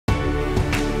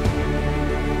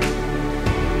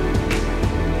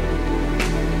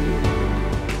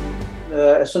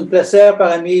es un placer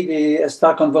para mí de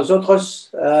estar con vosotros.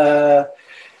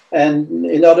 And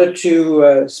in order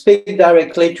to speak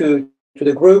directly to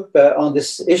the group on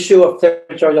this issue of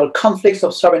territorial conflicts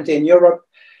of sovereignty in Europe,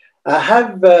 I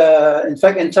have, in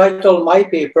fact, entitled my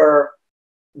paper,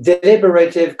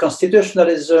 Deliberative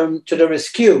Constitutionalism to the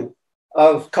Rescue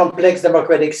of Complex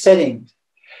Democratic Settings.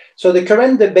 So the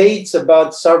current debates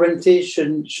about sovereignty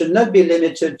should not be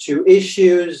limited to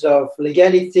issues of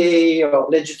legality or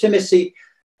legitimacy,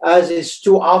 as is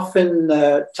too often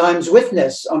times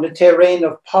witnessed on the terrain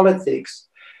of politics.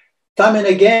 Time and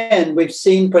again, we've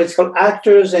seen political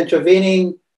actors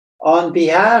intervening on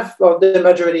behalf of the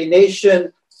majority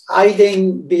nation,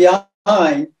 hiding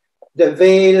behind the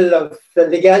veil of the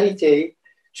legality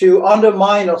to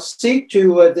undermine or seek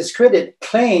to discredit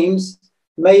claims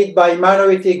made by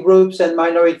minority groups and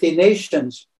minority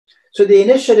nations. So the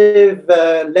initiative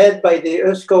led by the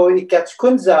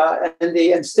Eusko-Ikaskuntza and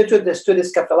the Institut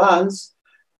d'Estudis Catalans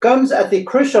comes at a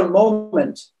crucial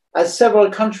moment as several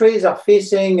countries are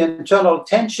facing internal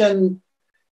tension.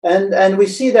 And we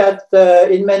see that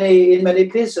in many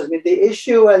places. I mean, the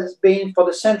issue has been for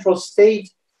the central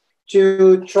state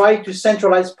to try to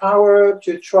centralize power,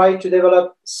 to try to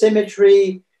develop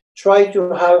symmetry, try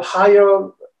to have higher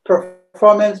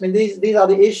performance. I mean, these are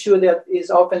the issues that is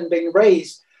often being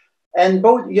raised. And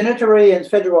both unitary and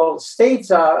federal states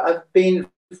have been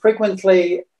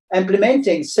frequently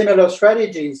implementing similar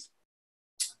strategies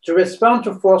to respond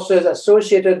to forces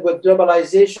associated with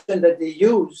globalization that they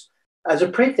use as a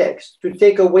pretext to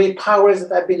take away powers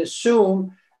that have been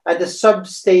assumed at the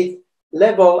sub-state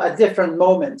level at different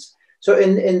moments. So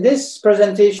in this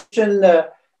presentation,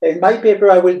 in my paper,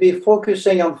 I will be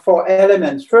focusing on 4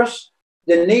 elements. First,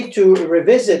 the need to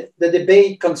revisit the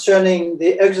debate concerning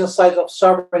the exercise of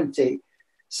sovereignty.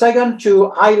 Second,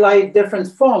 to highlight different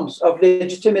forms of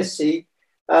legitimacy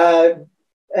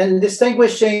and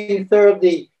distinguishing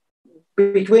thirdly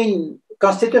between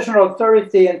constitutional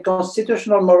authority and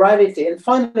constitutional morality. And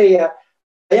finally, I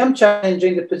am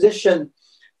challenging the position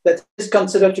that is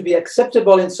considered to be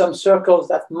acceptable in some circles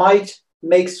that might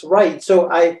makes right.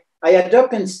 So I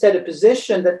adopt instead a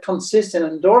position that consists in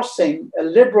endorsing a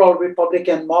liberal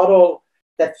Republican model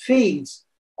that feeds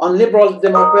on liberal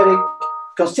democratic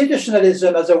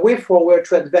constitutionalism as a way forward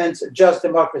to advance just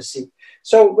democracy.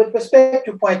 So with respect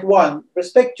to point 1,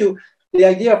 respect to the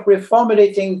idea of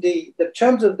reformulating the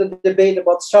terms of the debate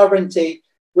about sovereignty,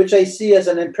 which I see as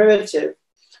an imperative.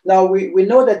 Now, we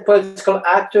know that political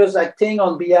actors acting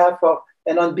on behalf of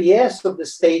and on behest of the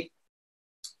state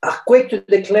are quick to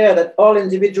declare that all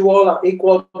individuals are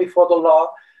equal before the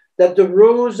law, that the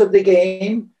rules of the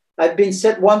game have been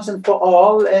set once and for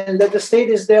all, and that the state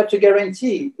is there to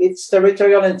guarantee its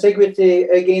territorial integrity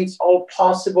against all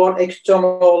possible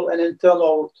external and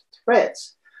internal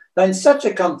threats. Now, in such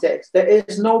a context, there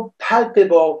is no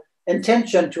palpable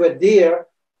intention to adhere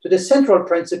to the central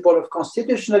principle of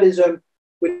constitutionalism,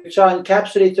 which are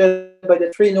encapsulated by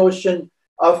the 3 notions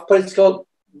of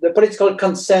the political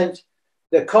consent,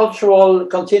 the cultural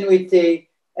continuity,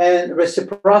 and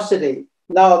reciprocity.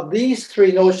 Now, these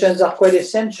 3 notions are quite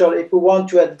essential if we want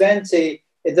to advance a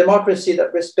democracy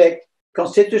that respects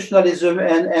constitutionalism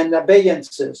and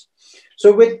abeyances.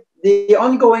 So with the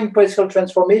ongoing political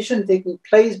transformation taking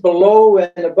place below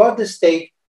and above the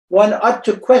state, one ought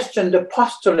to question the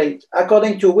postulate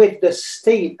according to which the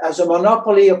state has a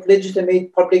monopoly of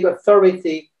legitimate public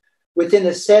authority within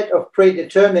a set of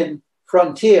predetermined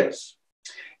frontiers,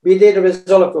 be they the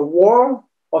result of a war,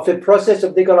 of a process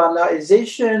of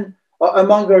decolonization, or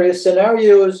among various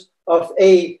scenarios of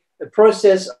a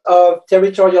process of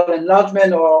territorial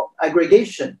enlargement or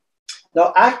aggregation.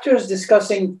 Now, actors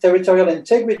discussing territorial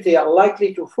integrity are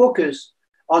likely to focus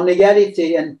on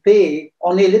legality and pay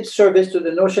only lip service to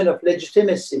the notion of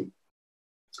legitimacy.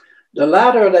 The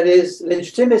latter, that is,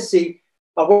 legitimacy,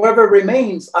 however,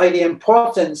 remains highly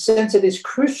important since it is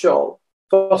crucial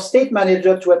for state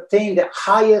managers to attain the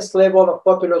highest level of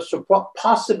popular support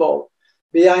possible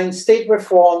behind state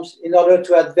reforms in order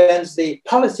to advance the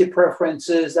policy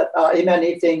preferences that are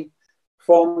emanating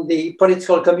from the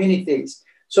political communities.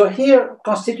 So here,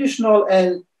 constitutional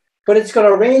and political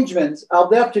arrangements are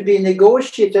there to be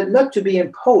negotiated, not to be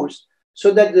imposed,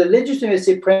 so that the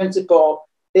legitimacy principle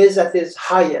is at its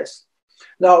highest.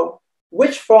 Now,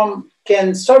 which form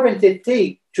can sovereignty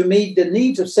take to meet the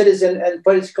needs of citizens and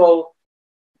political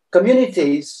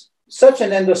communities? Such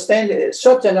an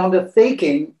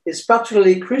undertaking is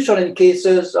particularly crucial in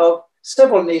cases of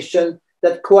several nations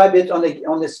that cohabit on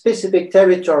a specific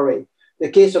territory. The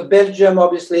case of Belgium,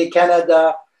 obviously,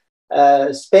 Canada,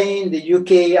 Spain, the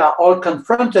UK are all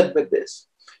confronted with this.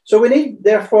 So we need,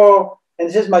 therefore, and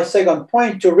this is my second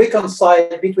point, to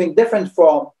reconcile between different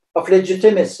forms of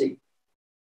legitimacy.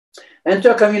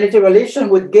 Inter-community relation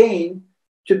would gain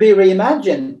to be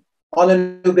reimagined on a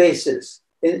new basis.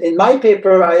 In my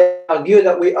paper, I argue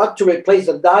that we ought to replace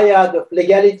the dyad of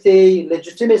legality,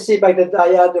 legitimacy by the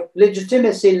dyad of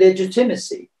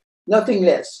legitimacy, nothing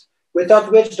less,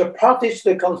 without which the parties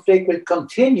to the conflict will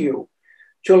continue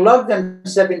to lock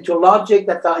themselves into logic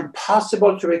that are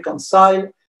impossible to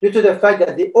reconcile due to the fact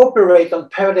that they operate on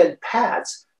parallel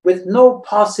paths with no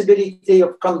possibility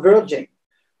of converging.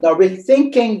 Now,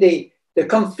 rethinking the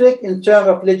conflict in terms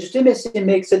of legitimacy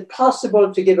makes it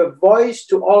possible to give a voice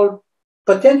to all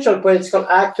potential political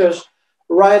actors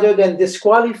rather than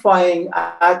disqualifying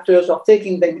actors or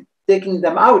taking them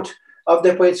out of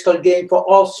the political game for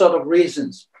all sorts of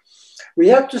reasons. We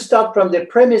have to start from the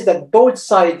premise that both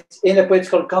sides in a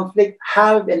political conflict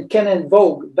have and can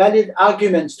invoke valid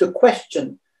arguments to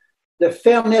question the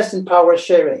fairness in power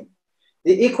sharing,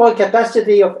 the equal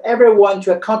capacity of everyone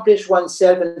to accomplish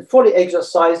oneself and fully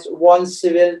exercise one's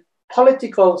civil,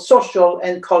 political, social,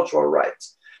 and cultural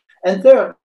rights. And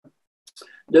third,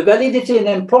 the validity and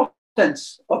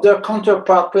importance of their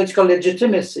counterpart political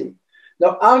legitimacy.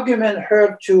 The argument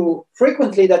heard too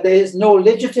frequently that there is no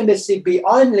legitimacy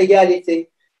beyond legality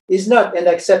is not an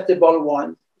acceptable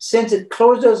one, since it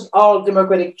closes all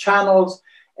democratic channels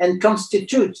and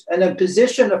constitutes an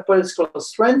imposition of political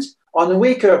strength on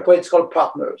weaker political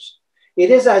partners. It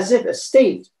is as if a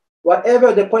state,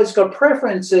 whatever the political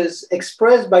preferences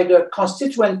expressed by the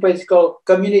constituent political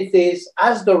communities,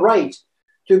 has the right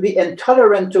to be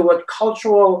intolerant toward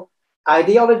cultural,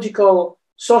 ideological,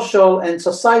 social, and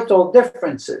societal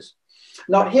differences.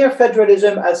 Now, here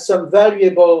federalism has some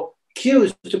valuable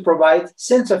cues to provide,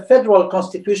 since a federal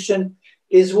constitution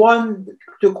is one,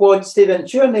 to quote Stephen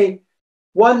Tierney,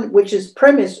 one which is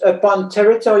premised upon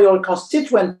territorial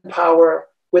constituent power,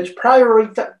 which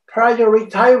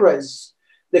prioritizes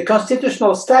the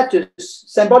constitutional status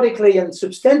symbolically and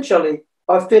substantially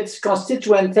of its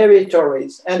constituent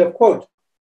territories, end of quote.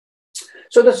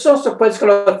 So the source of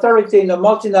political authority in a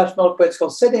multinational political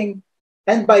setting,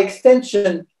 and by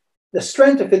extension, the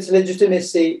strength of its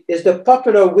legitimacy, is the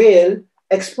popular will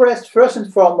expressed first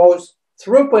and foremost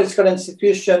through political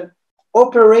institutions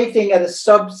operating at a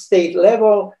sub-state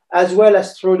level as well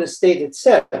as through the state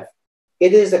itself.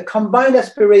 It is a combined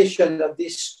aspiration of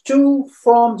these two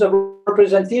forms of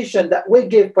representation that will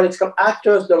give political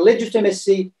actors the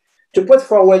legitimacy to put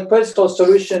forward political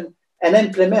solutions and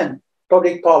implement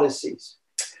public policies.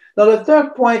 Now, the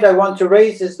third point I want to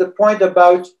raise is the point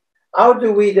about how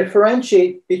do we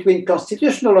differentiate between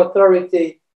constitutional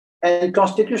authority and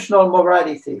constitutional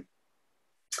morality.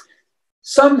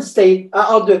 Some states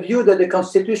are of the view that the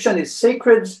Constitution is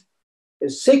sacred, a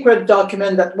sacred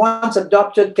document that once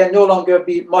adopted can no longer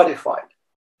be modified.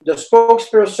 The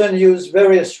spokesperson used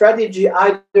various strategies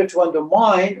either to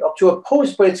undermine or to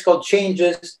oppose political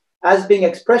changes as being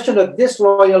expression of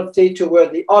disloyalty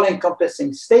toward the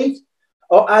all-encompassing state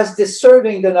or as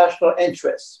disserving the national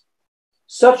interests.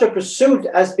 Such a pursuit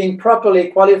has been properly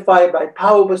qualified by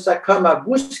Pau Busacoma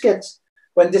Busquets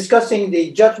when discussing the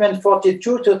Judgment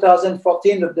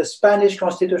 42/2014 of the Spanish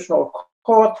Constitutional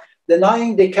Court,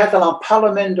 denying the Catalan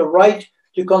Parliament the right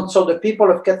to consult the people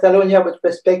of Catalonia with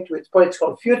respect to its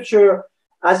political future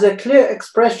as a clear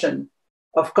expression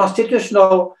of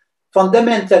constitutional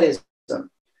fundamentalism.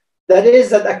 That is,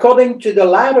 that according to the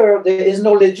latter, there is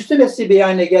no legitimacy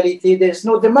behind equality, there is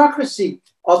no democracy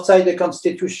outside the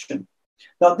Constitution.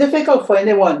 Now, difficult for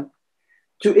anyone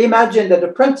to imagine that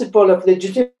the principle of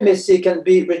legitimacy can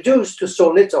be reduced to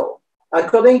so little.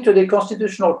 According to the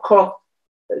Constitutional Court,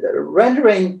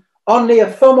 rendering only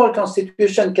a formal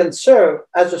constitution can serve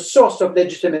as a source of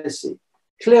legitimacy.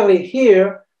 Clearly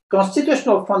here,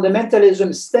 constitutional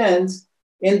fundamentalism stands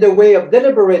in the way of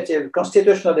deliberative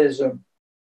constitutionalism,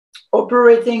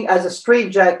 operating as a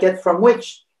straitjacket from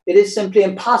which it is simply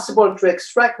impossible to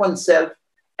extract oneself,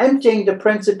 emptying the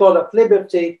principle of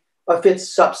liberty of its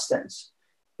substance.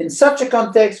 In such a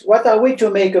context, what are we to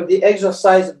make of the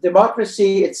exercise of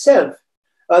democracy itself,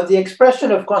 of the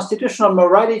expression of constitutional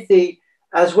morality,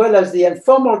 as well as the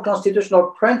informal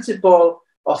constitutional principle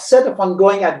or set of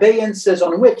ongoing abeyances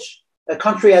on which a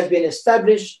country has been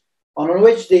established, on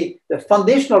which the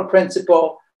foundational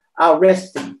principles are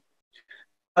resting?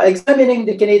 Examining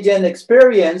the Canadian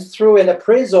experience through an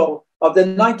appraisal of the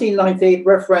 1998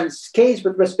 reference case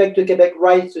with respect to Quebec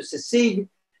rights to secede,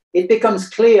 it becomes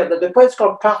clear that the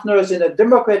political partners in a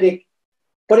democratic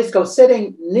political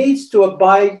setting needs to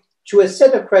abide to a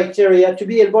set of criteria to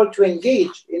be able to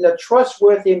engage in a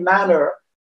trustworthy manner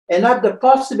and have the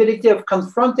possibility of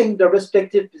confronting the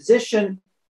respective position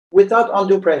without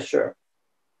undue pressure.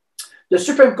 The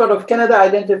Supreme Court of Canada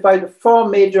identified 4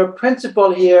 major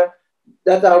principles here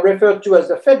that are referred to as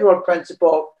the federal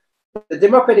principle, the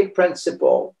democratic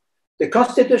principle, the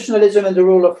constitutionalism and the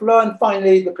rule of law, and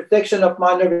finally, the protection of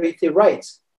minority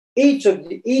rights. Each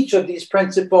of these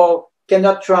principles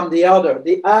cannot trump the other.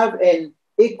 They have an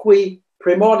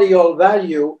primordial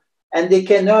value, and they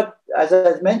cannot, as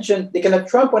I mentioned, they cannot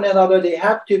trump one another. They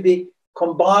have to be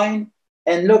combined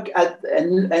and look at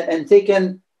and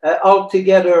taken all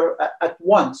together at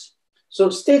once. So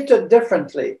stated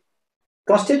differently,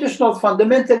 constitutional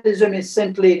fundamentalism is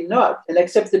simply not an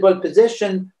acceptable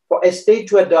position for a state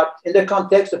to adopt in the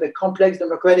context of a complex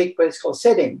democratic political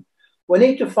setting. We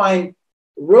need to find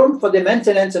room for the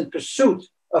maintenance and pursuit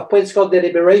of political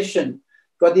deliberation,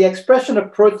 for the expression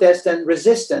of protest and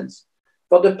resistance,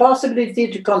 for the possibility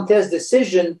to contest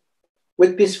decision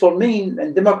with peaceful means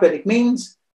and democratic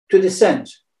means to dissent.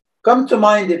 Come to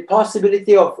mind the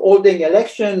possibility of holding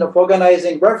election, of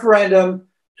organizing referendum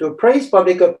to appraise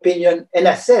public opinion and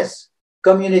assess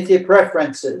community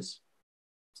preferences.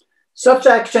 Such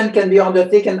action can be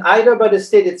undertaken either by the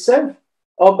state itself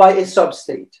or by a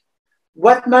sub-state.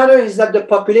 What matters is that the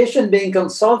population being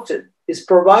consulted is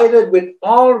provided with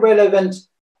all relevant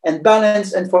and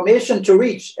balanced information to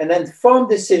reach an informed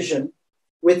decision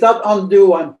without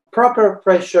undue and proper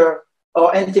pressure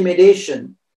or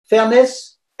intimidation.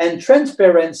 Fairness and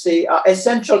transparency are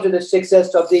essential to the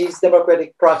success of these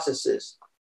democratic processes.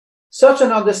 Such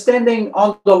an understanding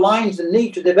underlines the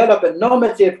need to develop a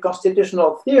normative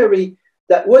constitutional theory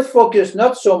that would focus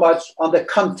not so much on the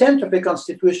content of a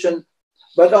constitution,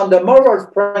 but on the moral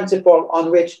principle on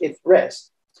which it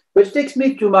rests. Which takes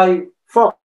me to my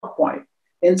fourth point.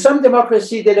 In some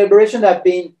democracy, deliberation have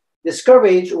been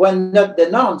discouraged when not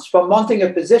denounced for mounting a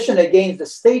position against the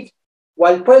state,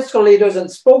 while political leaders and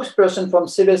spokespersons from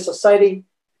civil society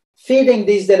feeding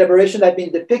these deliberations have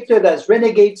been depicted as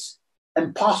renegades,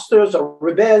 impostors, or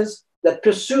rebels that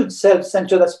pursued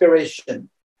self-centered aspiration,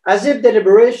 as if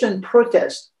deliberation,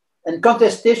 protest, and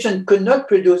contestation could not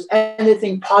produce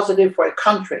anything positive for a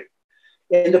country.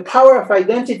 In The Power of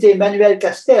Identity, Manuel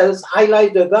Castells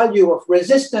highlights the value of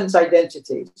resistance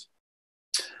identities.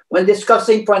 When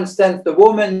discussing, for instance, the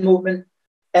women movement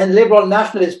and liberal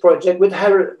nationalist project,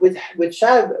 which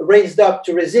have raised up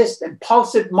to resist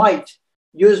impulsive might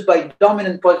used by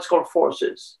dominant political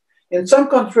forces. In some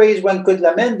countries, one could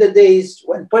lament the days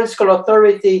when political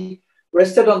authority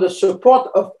rested on the support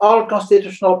of all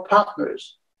constitutional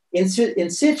partners. In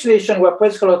situations where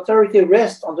political authority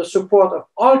rests on the support of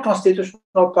all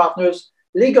constitutional partners,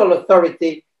 legal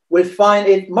authority will find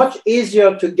it much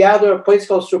easier to gather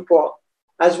political support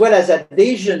as well as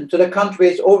adhesion to the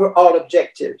country's overall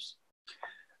objectives.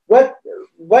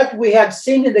 What we have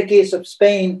seen in the case of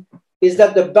Spain is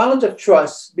that the bonds of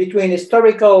trust between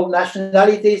historical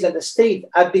nationalities and the state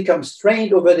have become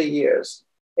strained over the years.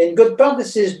 In good part,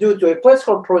 this is due to a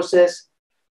political process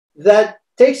that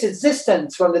takes its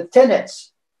distance from the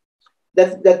tenets,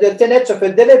 the tenets of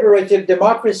a deliberative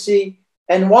democracy,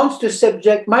 and wants to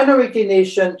subject minority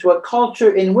nations to a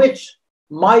culture in which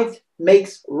might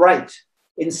makes right.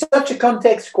 In such a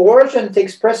context, coercion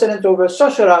takes precedent over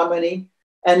social harmony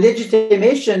and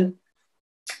legitimation,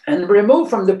 and remove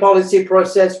from the policy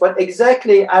process what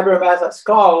exactly Habermas has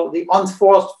called the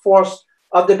unforced force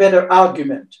of the better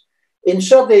argument. In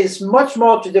short, there is much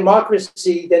more to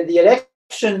democracy than the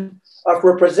election of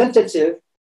representative,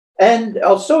 and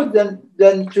also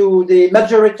than to the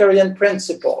majoritarian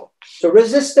principle. So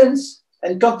resistance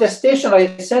and contestation are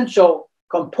essential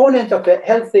components of a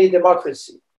healthy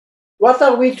democracy. What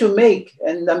are we to make?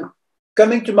 And I'm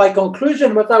coming to my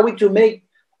conclusion, what are we to make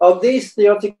of these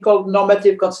theoretical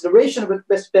normative considerations with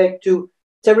respect to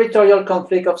territorial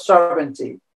conflict of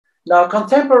sovereignty? Now,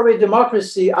 contemporary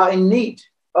democracy are in need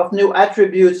of new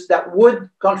attributes that would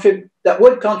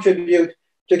contribute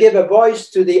to give a voice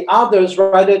to the others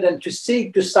rather than to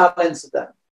seek to silence them.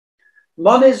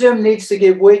 Monism needs to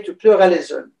give way to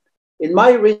pluralism. In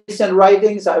my recent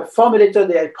writings, I've formulated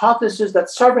the hypothesis that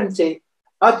sovereignty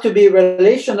ought to be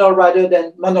relational rather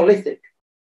than monolithic.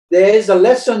 There is a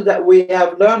lesson that we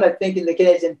have learned, I think, in the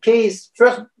Canadian case,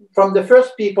 from the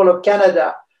first people of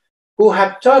Canada, who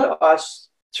have taught us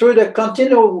through the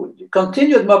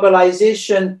continued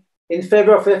mobilization in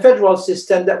favor of a federal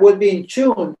system that would be in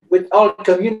tune with all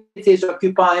communities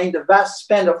occupying the vast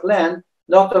span of land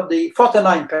north of the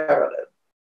 49 parallel.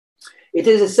 It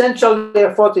is essential,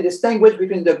 therefore, to distinguish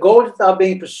between the goals that are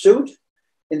being pursued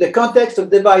in the context of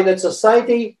divided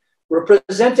society,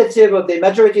 representative of the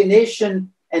majority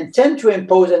nation, and tend to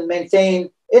impose and maintain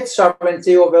its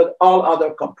sovereignty over all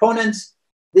other components,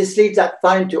 This leads at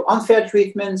times to unfair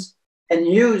treatments and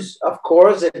use of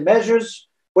coercive measures,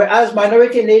 whereas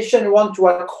minority nations want to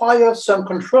acquire some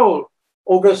control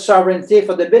over sovereignty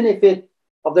for the benefit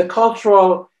of the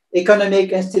cultural,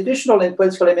 economic, institutional, and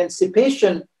political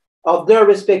emancipation of their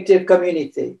respective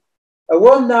community. A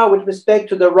word now with respect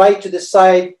to the right to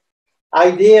decide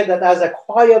idea that has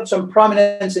acquired some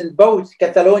prominence in both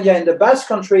Catalonia and the Basque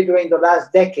Country during the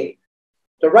last decade.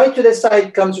 The right to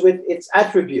decide comes with its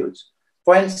attributes.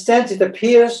 For instance, it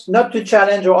appears not to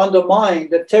challenge or undermine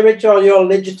the territorial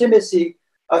legitimacy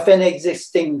of an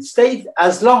existing state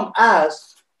as long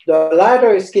as the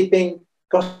latter is keeping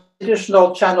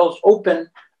constitutional channels open,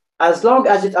 as long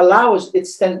as it allows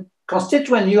its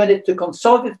constituent unit to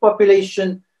consult its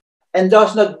population and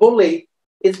does not bully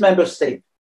its member state.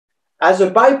 As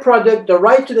a byproduct, the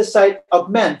right to decide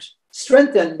augment,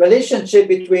 strengthen relationship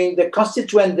between the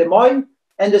constituent demo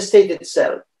and the state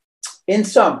itself. In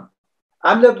sum,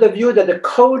 I'm of the view that the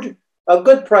code of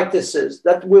good practices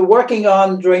that we're working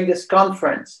on during this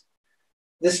conference,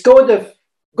 this code of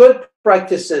good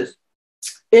practices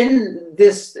in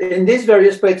these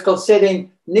various political settings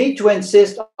need to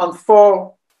insist on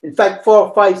four,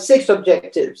 5, 6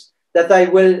 objectives that I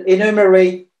will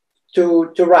enumerate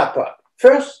to wrap up.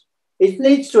 First, it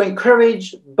needs to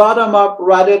encourage bottom-up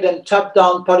rather than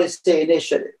top-down policy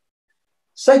initiative.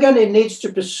 Second, it needs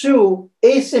to pursue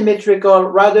asymmetrical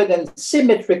rather than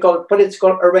symmetrical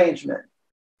political arrangement.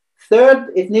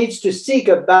 Third, it needs to seek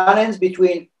a balance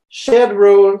between shared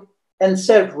rule and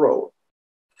self-rule.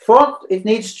 Fourth, it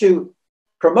needs to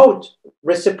promote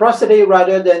reciprocity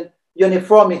rather than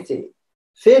uniformity.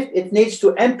 Fifth, it needs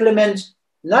to implement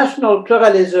national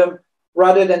pluralism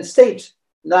rather than state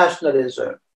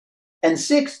nationalism. And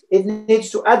sixth, it needs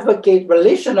to advocate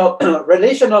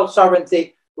relational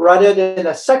sovereignty rather than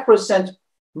a sacrosanct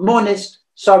monist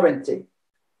sovereignty.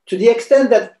 To the extent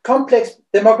that complex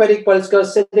democratic political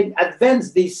settings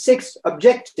advance these 6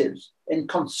 objectives in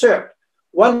concert,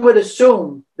 one would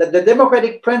assume that the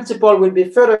democratic principle will be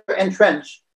further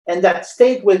entrenched and that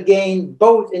state will gain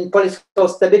both in political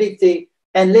stability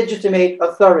and legitimate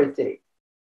authority.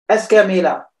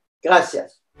 Esquermila.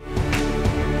 Gracias.